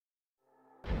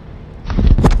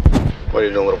What are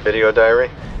you doing, a little video diary?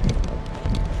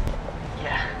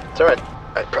 Yeah. It's alright.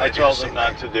 I told him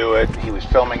not to do it. He was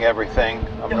filming everything.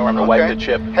 I'm gonna wipe the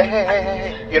chip.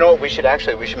 Hey. You know what? We should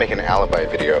make an alibi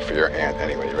video for your aunt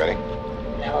anyway. You ready?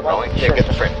 Rolling? Yeah, get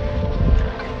the frame.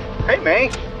 Hey, May.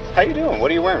 How you doing?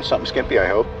 What are you wearing? Something skimpy, I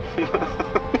hope.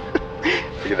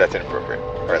 Forget that's inappropriate.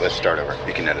 All right, let's start over.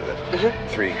 You can edit it.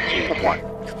 3, 2, 1.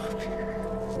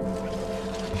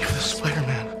 You're the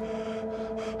Spider-Man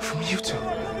from YouTube.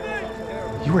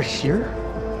 You were here?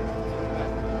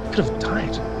 You could have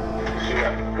died.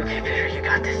 Okay, Peter, you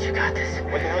got this.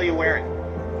 What the hell are you wearing?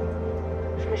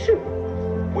 It's my suit.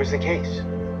 Where's the case? A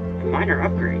minor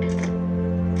upgrade.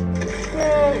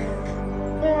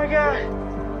 Oh my god.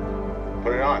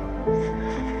 Put it on.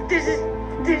 This is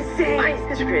insane.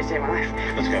 This is the greatest day of my life.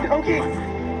 Let's go.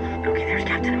 Okay, there's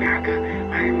Captain America,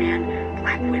 Iron Man,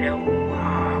 Black Widow.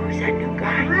 Whoa, who's that new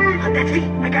guy? Oh, that's me.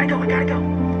 I gotta go.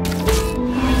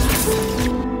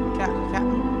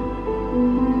 Captain.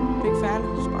 Big fan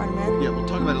of Spider-Man. Yeah, we'll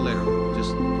talk about it later.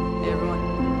 Just... Hey, everyone.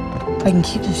 I can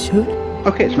keep the suit?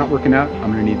 Okay, it's not working out.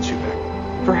 I'm gonna need the suit back.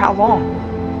 For how long?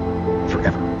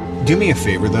 Forever. Do me a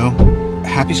favor, though.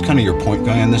 Happy's kind of your point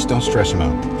guy on this. Don't stress him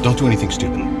out. Don't do anything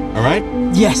stupid. All right?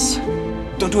 Yes.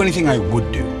 Don't do anything I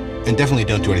would do. And definitely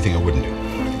don't do anything I wouldn't do.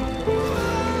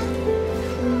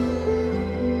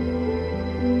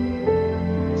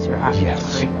 Sir,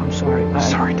 Yes. I'm sorry.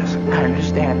 Sorry doesn't I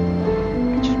understand.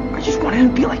 I just wanted him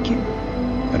to be like you.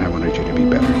 And I wanted you to be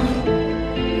better.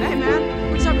 Hey,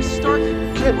 man. What's up, Mr. Stark?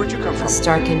 Kid, where'd you come from?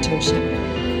 Stark internship.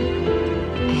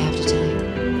 I have to tell you,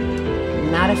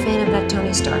 I'm not a fan of that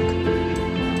Tony Stark.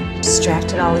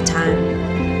 Distracted all the time.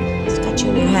 It's got you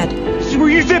in your head. This is where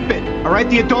you zip it, all right?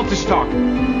 The adult is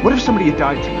talking. What if somebody had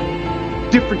died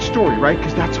tonight? Different story, right?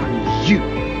 Because that's on you.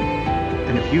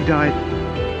 And if you died,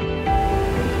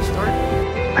 Stark?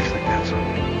 I feel like that's on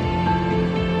me.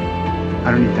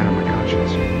 I don't need that on my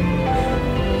conscience.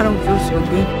 I don't feel so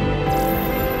good.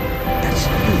 That's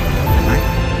you, right?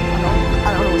 I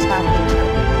don't know what's happening.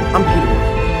 I'm Peter.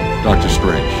 Dr.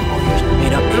 Strange.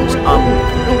 Made up names.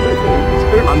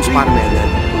 I'm Spider-Man then.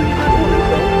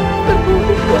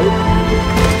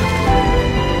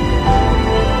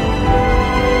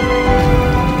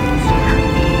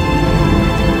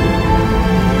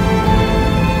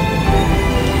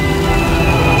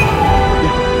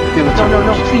 Yeah, let's have it.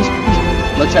 No, please.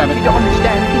 Let's have it. You don't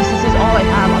understand. Please, this is all I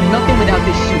have. I'm nothing without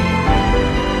this suit.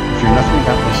 If you're nothing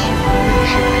about this suit, then you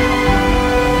should be.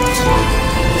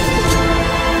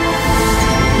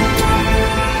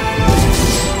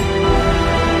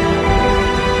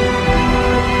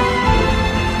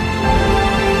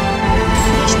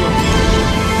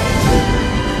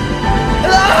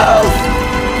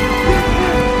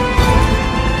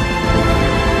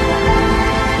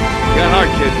 Got hard,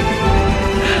 kid.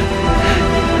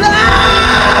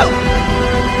 No!